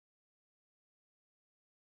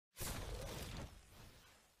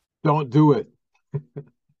Don't do it.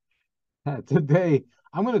 Today,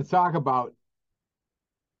 I'm going to talk about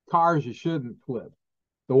cars you shouldn't flip,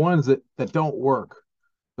 the ones that don't work,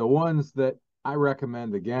 the ones that I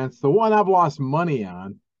recommend against, the one I've lost money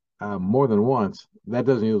on more than once. That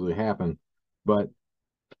doesn't usually happen, but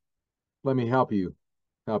let me help you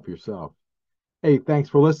help yourself. Hey, thanks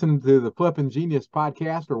for listening to the Flippin' Genius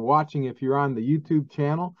podcast or watching if you're on the YouTube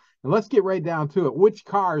channel. And let's get right down to it. Which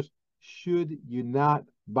cars should you not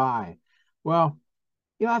buy? Well,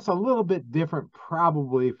 that's a little bit different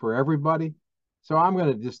probably for everybody. So I'm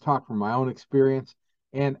going to just talk from my own experience.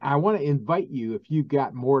 And I want to invite you, if you've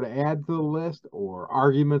got more to add to the list or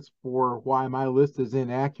arguments for why my list is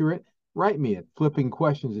inaccurate, write me at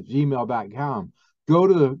flippingquestions@gmail.com. Go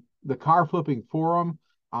to the car flipping forum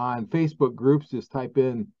on Facebook groups. Just type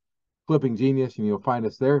in Flipping Genius and you'll find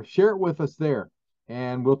us there. Share it with us there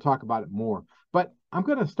and we'll talk about it more. But I'm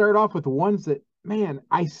going to start off with the ones that, man,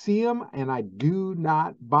 I see them and I do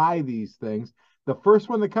not buy these things. The first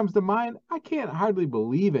one that comes to mind, I can't hardly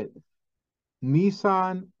believe it.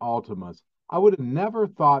 Nissan Altimas. I would have never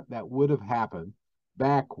thought that would have happened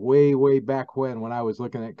back way back when I was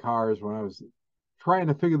looking at cars, when I was trying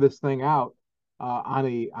to figure this thing out on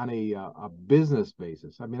a business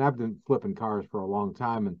basis. I mean, I've been flipping cars for a long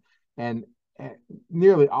time and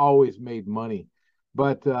nearly always made money.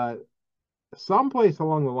 But someplace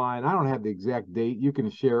along the line, I don't have the exact date. You can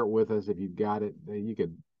share it with us if you've got it. You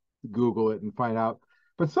could Google it and find out.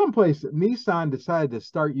 But someplace Nissan decided to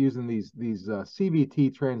start using these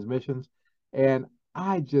CVT transmissions, and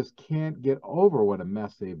I just can't get over what a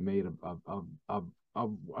mess they've made of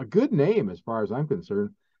a good name as far as I'm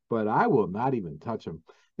concerned. But I will not even touch them,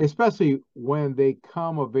 especially when they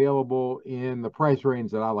come available in the price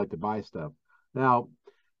range that I like to buy stuff. Now,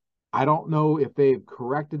 I don't know if they've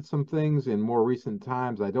corrected some things in more recent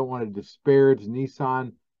times. I don't want to disparage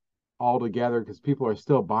Nissan altogether because people are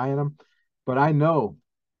still buying them, but I know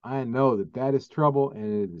that that is trouble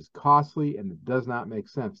and it is costly and it does not make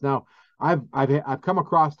sense. Now, I've come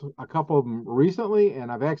across a couple of them recently,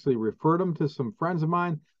 and I've actually referred them to some friends of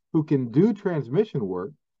mine who can do transmission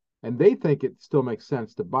work, and they think it still makes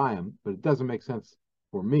sense to buy them, but it doesn't make sense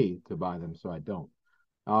for me to buy them, so I don't.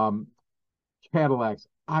 Um, Cadillacs.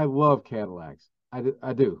 I love Cadillacs. I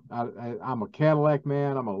do. I'm a Cadillac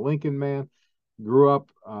man. I'm a Lincoln man. Grew up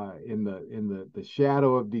in the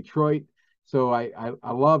shadow of Detroit, so I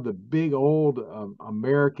love the big old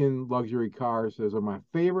American luxury cars. Those are my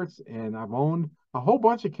favorites, and I've owned a whole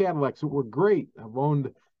bunch of Cadillacs that were great. I've owned.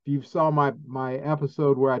 If you saw my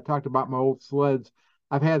episode where I talked about my old sleds,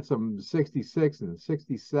 I've had some '66 and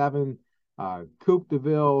 '67, Coupe de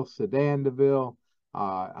Ville, Sedan de Ville.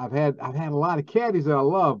 I've had a lot of caddies that I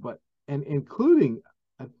love, but and including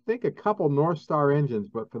I think a couple North Star engines,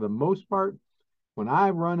 but for the most part, when I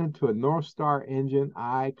run into a North Star engine,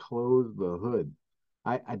 I close the hood.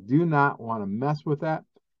 I do not want to mess with that.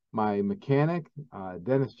 My mechanic,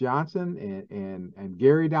 Dennis Johnson, and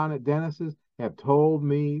Gary down at Dennis's have told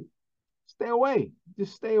me stay away,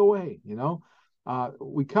 just stay away.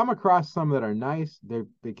 We come across some that are nice.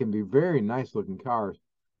 They can be very nice looking cars,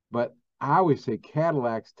 but I always say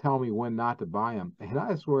Cadillacs tell me when not to buy them, and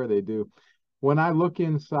I swear they do. When I look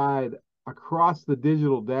inside across the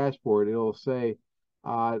digital dashboard, it'll say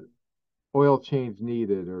uh, oil change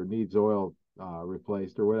needed or needs oil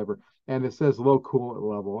replaced or whatever, and it says low coolant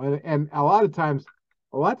level. And a lot of times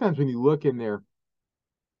when you look in there,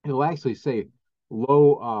 it'll actually say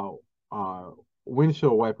low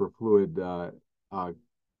windshield wiper fluid uh,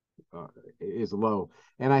 is low.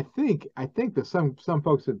 And I think that some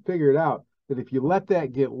folks had figured out that if you let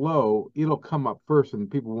that get low, it'll come up first,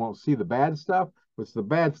 and people won't see the bad stuff. Which the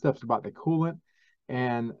bad stuff's about the coolant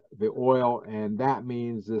and the oil, and that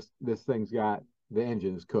means this thing's got the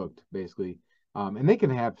engine is cooked basically. And they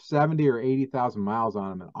can have 70 or 80,000 miles on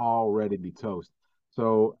them and already be toast.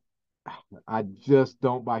 So I just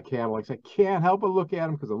don't buy Cadillacs. I can't help but look at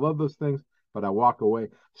them because I love those things, but I walk away.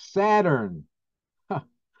 Saturn.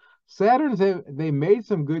 Saturns, they made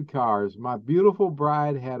some good cars. My beautiful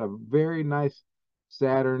bride had a very nice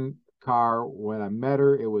Saturn car when I met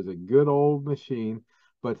her. It was a good old machine.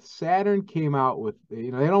 But Saturn came out with, they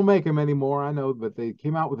don't make them anymore, I know, but they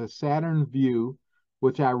came out with a Saturn Vue,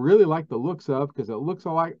 which I really like the looks of because it looks a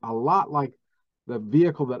lot like the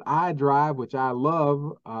vehicle that I drive, which I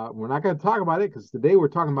love. We're not going to talk about it because today we're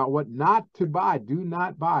talking about what not to buy. Do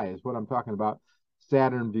not buy is what I'm talking about.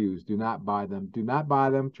 Saturn Views. Do not buy them. Do not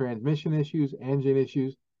buy them. Transmission issues, engine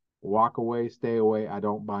issues. Walk away, stay away. I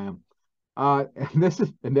don't buy them. And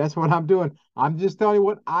that's what I'm doing. I'm just telling you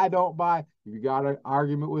what I don't buy. If you got an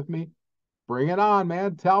argument with me, bring it on,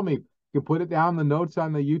 man. Tell me. You can put it down in the notes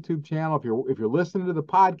on the YouTube channel. If you're listening to the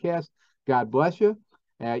podcast, God bless you.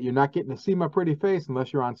 You're not getting to see my pretty face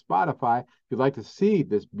unless you're on Spotify. If you'd like to see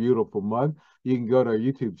this beautiful mug, you can go to our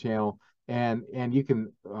YouTube channel and you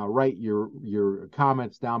can write your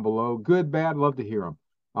comments down below. Good, bad, love to hear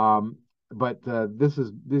them. But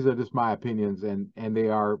these are just my opinions, and they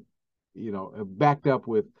are, backed up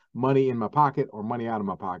with money in my pocket or money out of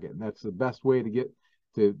my pocket, and that's the best way to get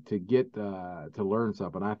to learn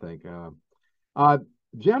something, I think.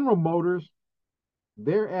 General Motors,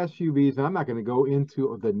 their SUVs, and I'm not going to go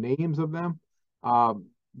into the names of them.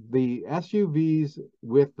 The SUVs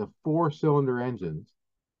with the 4-cylinder engines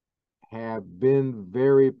have been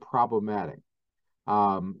very problematic.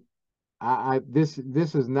 This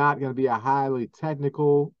is not going to be a highly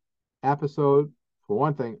technical episode. For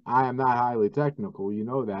one thing, I am not highly technical, you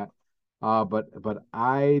know that. But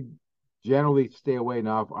I generally stay away.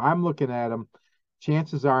 Now, if I'm looking at them,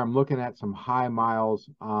 chances are I'm looking at some high miles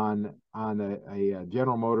on a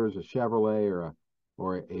General Motors, a Chevrolet,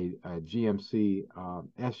 or a GMC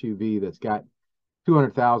SUV that's got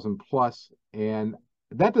 200,000 plus, and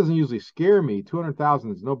that doesn't usually scare me.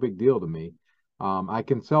 200,000 is no big deal to me. I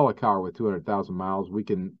can sell a car with 200,000 miles. We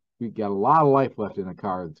got a lot of life left in a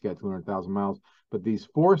car that's got 200,000 miles. But these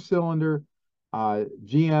 4-cylinder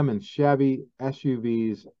GM and Chevy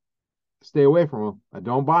SUVs, stay away from them. I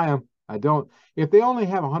don't buy them. I don't. If they only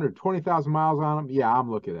have 120,000 miles on them, yeah,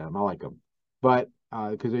 I'm looking at them. I like them, but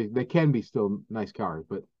because they can be still nice cars,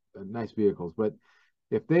 but nice vehicles. But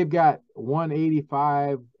if they've got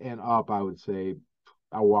 185 and up, I would say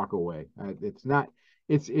I'll walk away. It's not.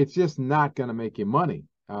 It's just not going to make you money,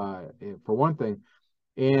 for one thing.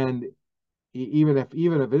 And even if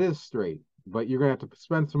it is straight, but you're going to have to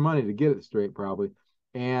spend some money to get it straight, probably.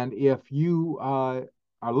 And if you are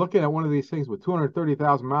looking at one of these things with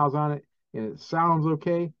 230,000 miles on it and it sounds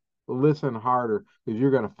okay, listen harder, because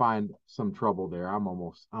you're going to find some trouble there. I'm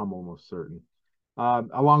almost certain.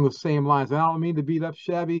 Along the same lines, I don't mean to beat up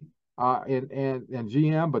Chevy and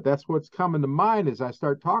GM, but that's what's coming to mind as I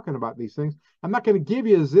start talking about these things. I'm not going to give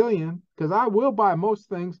you a zillion, because I will buy most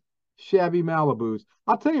things Chevy Malibus.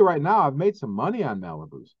 I'll tell you right now, I've made some money on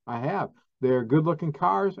Malibus. I have. They're good looking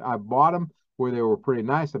cars. I bought them where they were pretty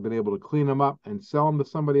nice. I've been able to clean them up and sell them to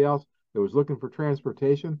somebody else that was looking for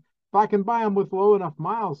transportation. If I can buy them with low enough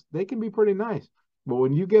miles, they can be pretty nice. But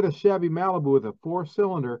when you get a Chevy Malibu with a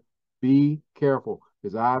 4-cylinder, be careful,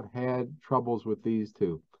 because I've had troubles with these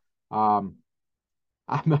too. I'm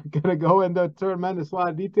not going to go into a tremendous lot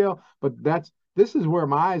of detail, but this is where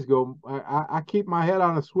my eyes go. I keep my head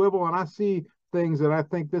on a swivel, and I see things that I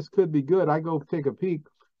think this could be good. I go take a peek.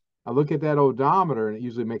 I look at that odometer, and it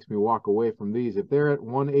usually makes me walk away from these. If they're at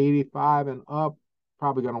 185 and up,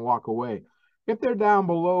 probably going to walk away. If they're down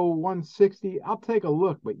below 160, I'll take a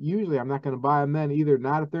look, but usually I'm not going to buy them then either,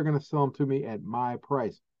 not if they're going to sell them to me at my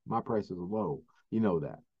price. My price is low. You know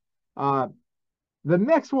that. The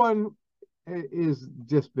next one is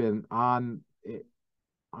just been on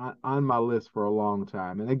my list for a long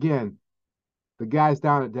time. And again, the guys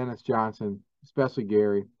down at Dennis Johnson, especially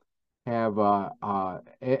Gary, have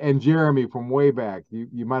and Jeremy from way back.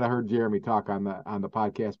 You might have heard Jeremy talk on the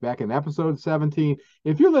podcast back in episode 17.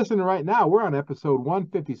 If you're listening right now, we're on episode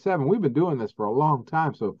 157. We've been doing this for a long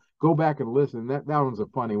time, so go back and listen. That one's a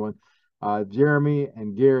funny one. Jeremy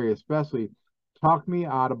and Gary especially talked me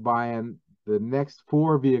out of buying the next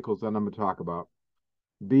 4 vehicles that I'm going to talk about: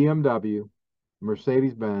 BMW,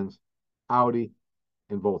 Mercedes-Benz, Audi,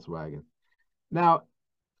 and Volkswagen. Now,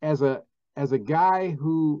 as a guy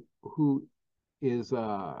who is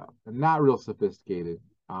not real sophisticated,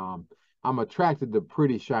 I'm attracted to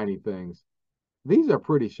pretty shiny things. These are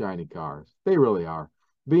pretty shiny cars. They really are.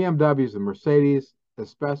 BMWs and Mercedes,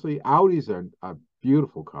 especially. Audis are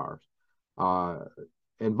beautiful cars.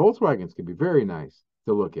 And Volkswagens can be very nice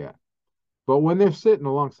to look at. But when they're sitting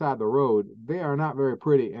alongside the road, they are not very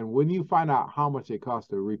pretty. And when you find out how much it costs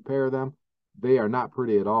to repair them, they are not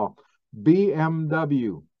pretty at all.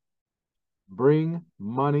 BMW, bring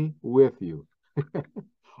money with you.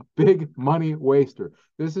 Big money waster.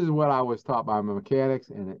 This is what I was taught by my mechanics,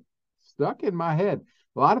 and it stuck in my head.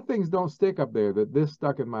 A lot of things don't stick up there, but this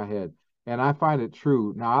stuck in my head, and I find it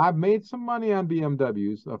true. Now, I've made some money on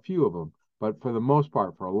BMWs, a few of them, but for the most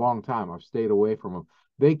part, for a long time, I've stayed away from them.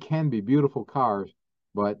 They can be beautiful cars,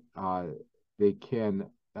 but they can.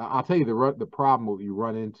 I'll tell you the problem that you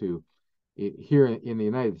run into here in the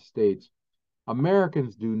United States.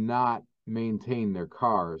 Americans do not maintain their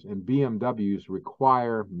cars, and BMWs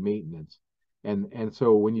require maintenance. And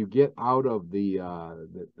so when you get out of the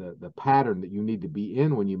pattern that you need to be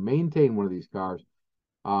in when you maintain one of these cars,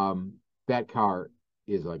 that car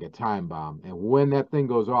is like a time bomb. And when that thing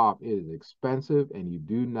goes off, it is expensive, and you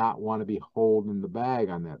do not want to be holding the bag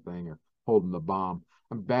on that thing or holding the bomb.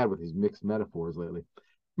 I'm bad with these mixed metaphors lately.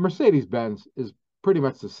 Mercedes-Benz is pretty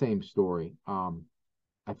much the same story.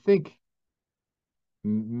 I think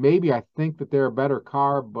maybe I think that they're a better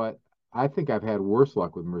car, but I think I've had worse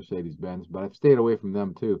luck with Mercedes-Benz, but I've stayed away from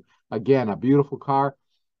them too. Again, a beautiful car.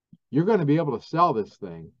 You're going to be able to sell this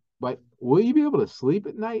thing, but will you be able to sleep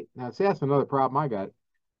at night? Now, see, that's another problem I got.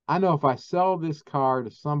 I know if I sell this car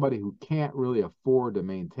to somebody who can't really afford to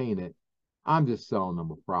maintain it, I'm just selling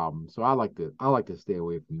them a problem. So I like to stay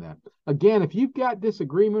away from that. Again, if you've got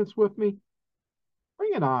disagreements with me,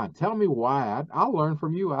 bring it on. Tell me why. I'll learn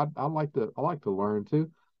from you. I like to learn too.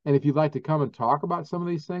 And if you'd like to come and talk about some of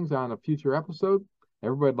these things on a future episode,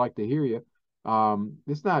 everybody'd like to hear you.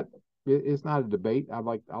 It's not a debate. I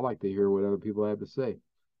like to hear what other people have to say.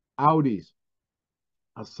 Audis.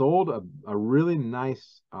 I sold a really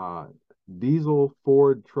nice diesel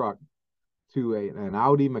Ford truck to an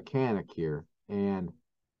Audi mechanic here, and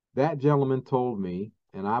that gentleman told me,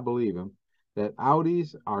 and I believe him, that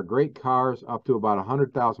Audis are great cars up to about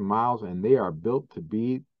 100,000 miles, and they are built to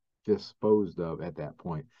be disposed of at that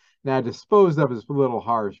point. Now, disposed of is a little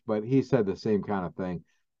harsh, but he said the same kind of thing.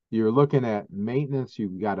 You're looking at maintenance.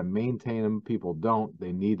 You've got to maintain them. People don't.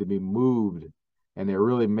 They need to be moved. And they're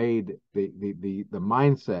really made, the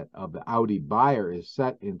mindset of the Audi buyer is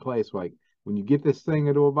set in place. Like when you get this thing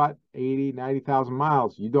into about 80, 90,000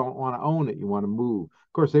 miles, you don't want to own it. You want to move.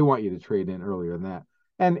 Of course, they want you to trade in earlier than that.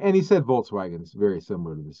 And he said Volkswagen's very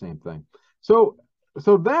similar to the same thing. So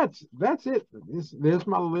that's it. There's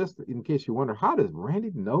my list. In case you wonder, how does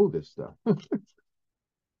Randy know this stuff?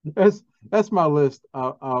 That's my list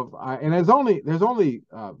and there's only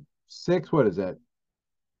six. What is that?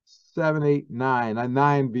 Seven, eight, nine.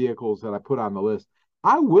 Nine vehicles that I put on the list.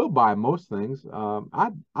 I will buy most things.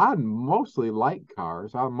 I mostly like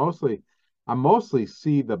cars. I mostly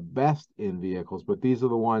see the best in vehicles, but these are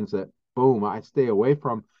the ones that boom I stay away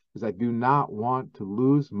from because I do not want to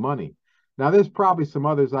lose money. Now, there's probably some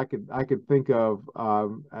others I could think of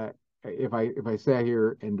if I sat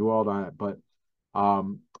here and dwelled on it,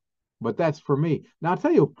 um, but that's for me. Now, I'll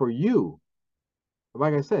tell you, for you,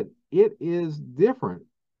 like I said, it is different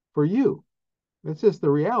for you. That's just the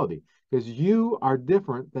reality because you are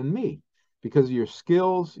different than me because of your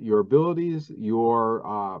skills, your abilities,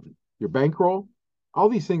 your bankroll. All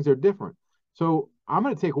these things are different. So I'm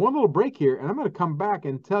going to take one little break here and I'm going to come back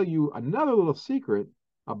and tell you another little secret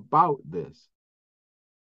about this.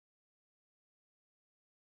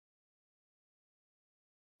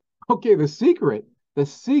 Okay, the secret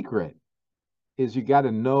is you got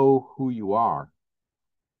to know who you are.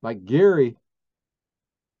 Like Gary,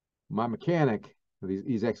 my mechanic,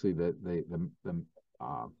 he's actually the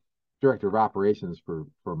director of operations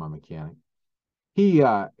for my mechanic.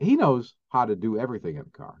 He knows how to do everything in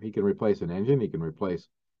the car. He can replace an engine, he can replace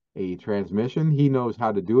a transmission. He knows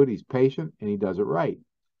how to do it. He's patient and he does it right.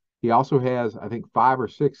 He also has, I think, 5 or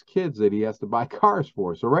 6 kids that he has to buy cars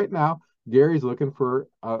for. So right now, Gary's looking for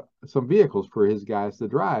some vehicles for his guys to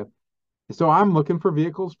drive. So I'm looking for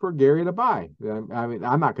vehicles for Gary to buy. I mean,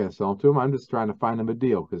 I'm not going to sell them to him. I'm just trying to find him a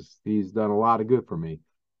deal because he's done a lot of good for me.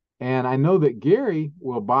 And I know that Gary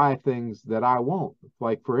will buy things that I won't.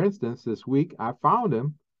 Like, for instance, this week I found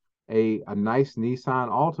him a nice Nissan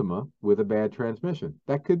Altima with a bad transmission.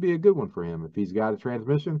 That could be a good one for him. If he's got a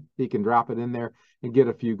transmission, he can drop it in there and get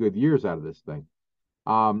a few good years out of this thing.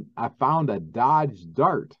 I found a Dodge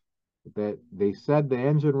Dart that they said the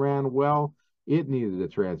engine ran well. It needed a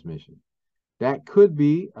transmission. That could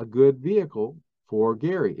be a good vehicle for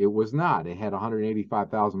Gary. It was not. It had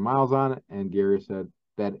 185,000 miles on it, and Gary said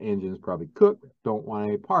that engine is probably cooked. Don't want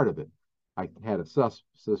any part of it. I had a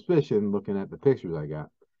suspicion looking at the pictures I got.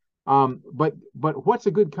 But what's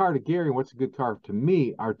a good car to Gary and what's a good car to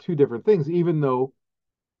me are two different things, even though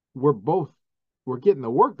we're getting the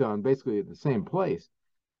work done basically at the same place.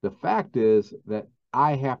 The fact is that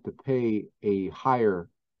I have to pay a higher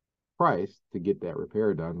price to get that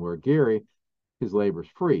repair done, where Gary, his labor's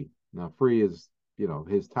free. Now, free is,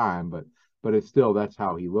 his time, but it's still, that's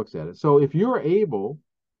how he looks at it. So if you're able,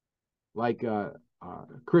 like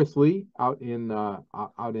Chris Lee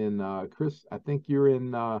Chris, I think you're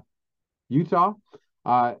in Utah.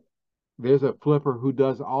 There's a flipper who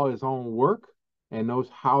does all his own work and knows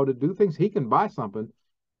how to do things. He can buy something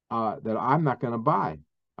that I'm not going to buy.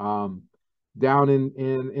 Down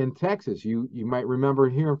in Texas, you might remember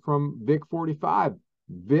hearing from Vic 45.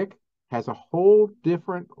 Vic has a whole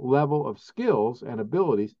different level of skills and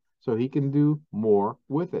abilities, so he can do more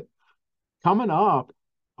with it. Coming up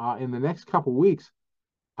in the next couple weeks,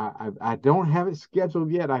 I don't have it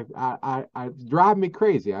scheduled yet. I drive me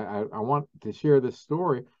crazy. I want to share this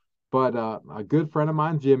story, but a good friend of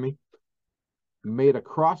mine, Jimmy, made a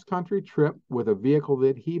cross country trip with a vehicle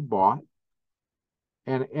that he bought,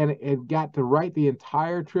 and got to write the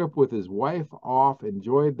entire trip with his wife off,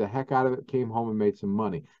 enjoyed the heck out of it, came home and made some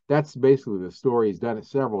money. That's basically the story. He's done it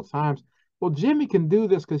several times. Well, Jimmy can do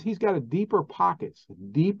this because he's got a deeper pockets,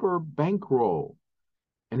 deeper bankroll,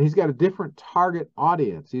 and he's got a different target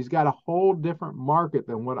audience. He's got a whole different market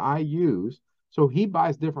than what I use. So he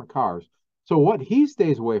buys different cars. So what he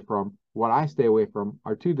stays away from, what I stay away from,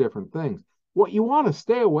 are two different things. What you want to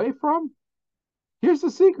stay away from, here's the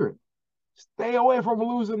secret: stay away from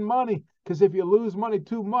losing money. Because if you lose money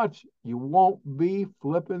too much, you won't be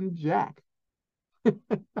flipping jack. Isn't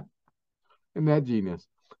that genius?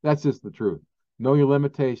 That's just the truth. Know your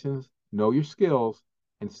limitations, know your skills,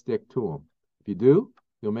 and stick to them. If you do,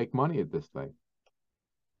 you'll make money at this thing.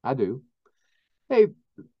 I do. Hey,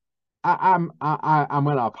 I'm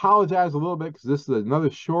going to apologize a little bit because this is another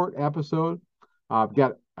short episode. I've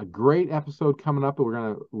got a great episode coming up.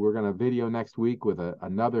 We're gonna video next week with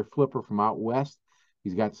another flipper from out west.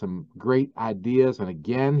 He's got some great ideas, and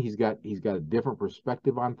again, he's got a different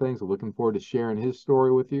perspective on things. I'm looking forward to sharing his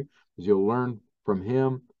story with you, because you'll learn from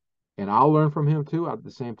him, and I'll learn from him too at the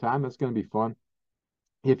same time. That's going to be fun.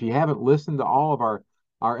 If you haven't listened to all of our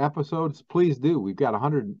episodes, please do. We've got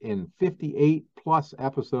 158 plus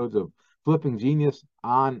episodes of Flipping Genius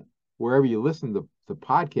on wherever you listen to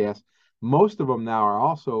podcasts. Most of them now are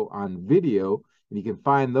also on video, and you can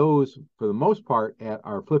find those for the most part at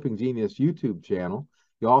our Flipping Genius YouTube channel.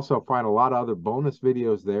 You'll also find a lot of other bonus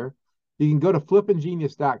videos there. You can go to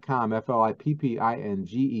flippinggenius.com,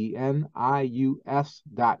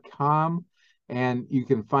 FLIPPINGENIUS.com, and you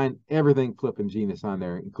can find everything Flipping Genius on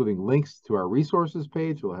there, including links to our resources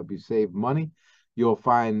page. Will help you save money. You'll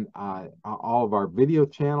find all of our video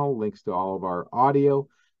channel, links to all of our audio.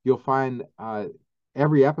 You'll find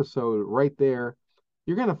every episode right there.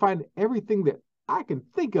 You're going to find everything that I can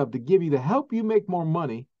think of to give you to help you make more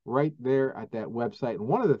money right there at that website. And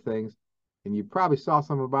one of the things, and you probably saw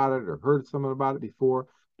something about it or heard something about it before,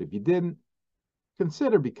 but if you didn't,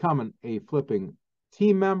 consider becoming a flipping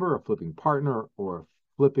team member, a flipping partner, or a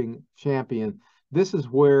flipping champion. This is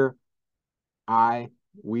where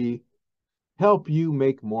we help you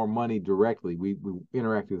make more money directly. We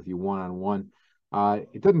interact with you one-on-one.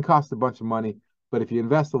 It doesn't cost a bunch of money, but if you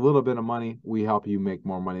invest a little bit of money, we help you make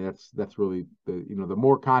more money. That's really the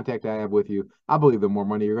more contact I have with you, I believe the more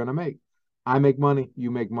money you're going to make. I make money,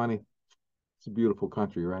 you make money. It's a beautiful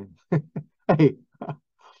country, right? Hey,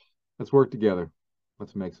 let's work together.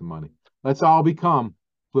 Let's make some money. Let's all become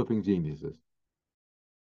flipping geniuses.